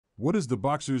What is the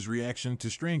boxer's reaction to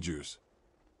strangers?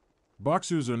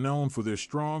 Boxers are known for their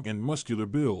strong and muscular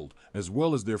build, as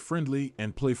well as their friendly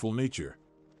and playful nature.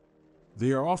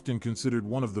 They are often considered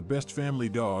one of the best family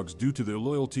dogs due to their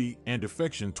loyalty and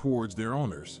affection towards their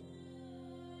owners.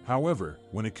 However,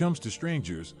 when it comes to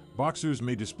strangers, boxers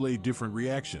may display different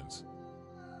reactions.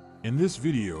 In this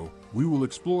video, we will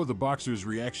explore the boxer's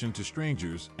reaction to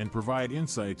strangers and provide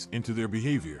insights into their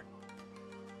behavior.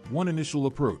 1. Initial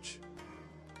approach.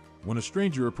 When a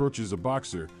stranger approaches a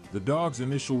boxer, the dog's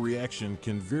initial reaction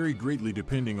can vary greatly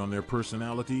depending on their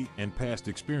personality and past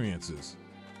experiences.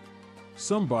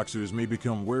 Some boxers may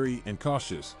become wary and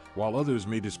cautious, while others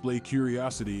may display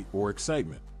curiosity or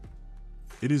excitement.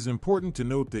 It is important to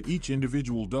note that each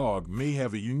individual dog may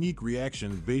have a unique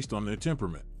reaction based on their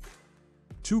temperament.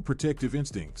 2. Protective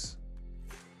instincts.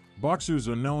 Boxers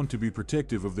are known to be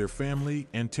protective of their family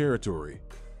and territory.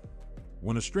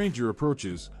 When a stranger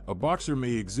approaches, a boxer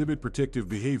may exhibit protective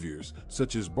behaviors,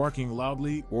 such as barking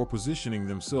loudly or positioning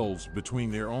themselves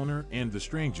between their owner and the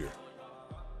stranger.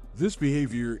 This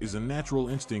behavior is a natural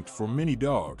instinct for many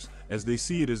dogs, as they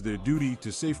see it as their duty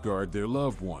to safeguard their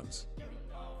loved ones.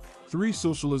 3.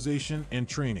 Socialization and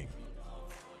training.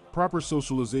 Proper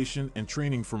socialization and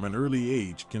training from an early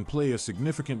age can play a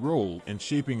significant role in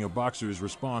shaping a boxer's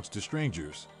response to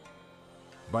strangers.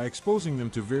 By exposing them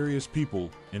to various people,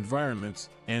 environments,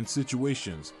 and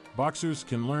situations, boxers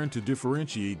can learn to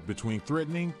differentiate between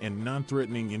threatening and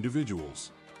non-threatening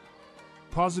individuals.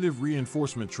 Positive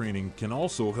reinforcement training can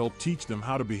also help teach them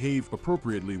how to behave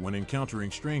appropriately when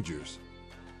encountering strangers.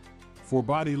 4.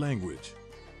 Body language.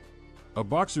 A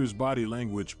boxer's body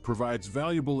language provides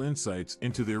valuable insights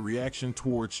into their reaction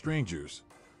towards strangers.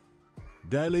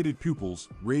 Dilated pupils,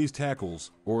 raised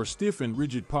hackles, or a stiff and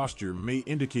rigid posture may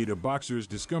indicate a boxer's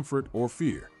discomfort or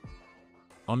fear.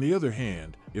 On the other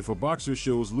hand, if a boxer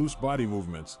shows loose body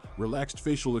movements, relaxed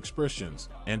facial expressions,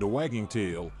 and a wagging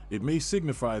tail, it may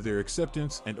signify their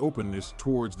acceptance and openness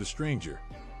towards the stranger.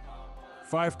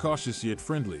 5. Cautious yet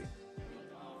friendly.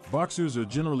 Boxers are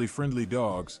generally friendly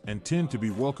dogs and tend to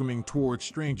be welcoming towards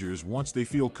strangers once they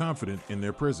feel confident in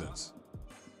their presence.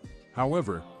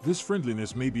 However, this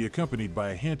friendliness may be accompanied by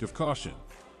a hint of caution.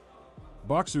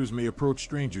 Boxers may approach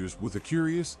strangers with a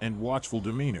curious and watchful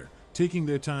demeanor, taking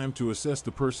their time to assess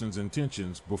the person's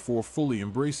intentions before fully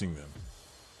embracing them.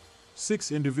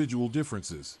 6. Individual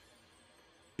differences.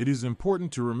 It is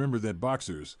important to remember that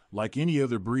boxers, like any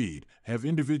other breed, have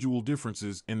individual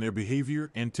differences in their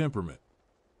behavior and temperament.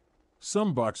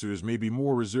 Some boxers may be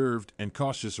more reserved and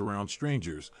cautious around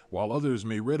strangers, while others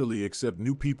may readily accept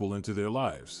new people into their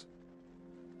lives.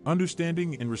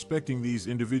 Understanding and respecting these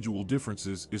individual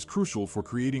differences is crucial for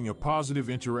creating a positive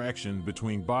interaction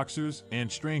between boxers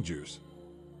and strangers.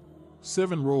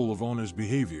 7. Role of owner's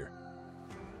behavior.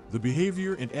 The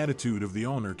behavior and attitude of the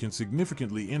owner can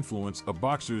significantly influence a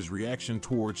boxer's reaction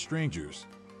towards strangers.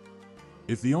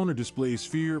 If the owner displays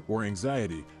fear or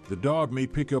anxiety, the dog may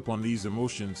pick up on these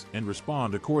emotions and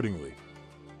respond accordingly.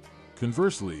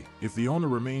 Conversely, if the owner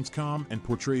remains calm and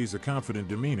portrays a confident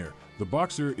demeanor, the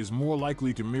boxer is more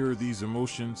likely to mirror these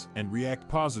emotions and react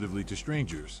positively to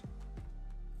strangers.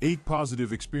 8.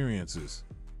 Positive experiences.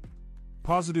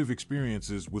 Positive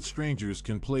experiences with strangers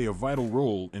can play a vital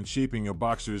role in shaping a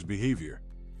boxer's behavior.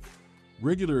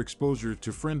 Regular exposure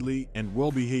to friendly and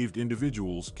well-behaved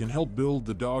individuals can help build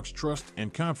the dog's trust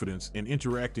and confidence in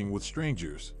interacting with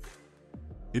strangers.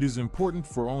 It is important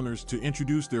for owners to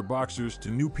introduce their boxers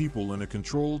to new people in a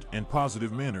controlled and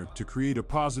positive manner to create a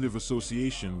positive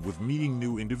association with meeting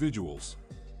new individuals.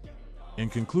 In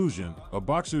conclusion, a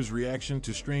boxer's reaction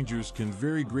to strangers can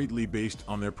vary greatly based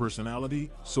on their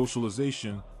personality,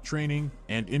 socialization, training,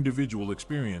 and individual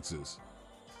experiences.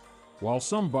 While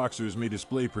some boxers may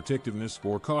display protectiveness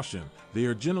or caution, they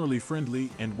are generally friendly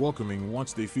and welcoming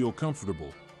once they feel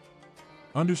comfortable.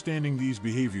 Understanding these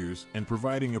behaviors and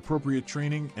providing appropriate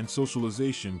training and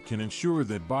socialization can ensure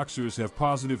that boxers have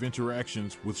positive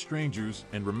interactions with strangers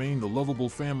and remain the lovable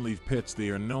family pets they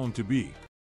are known to be.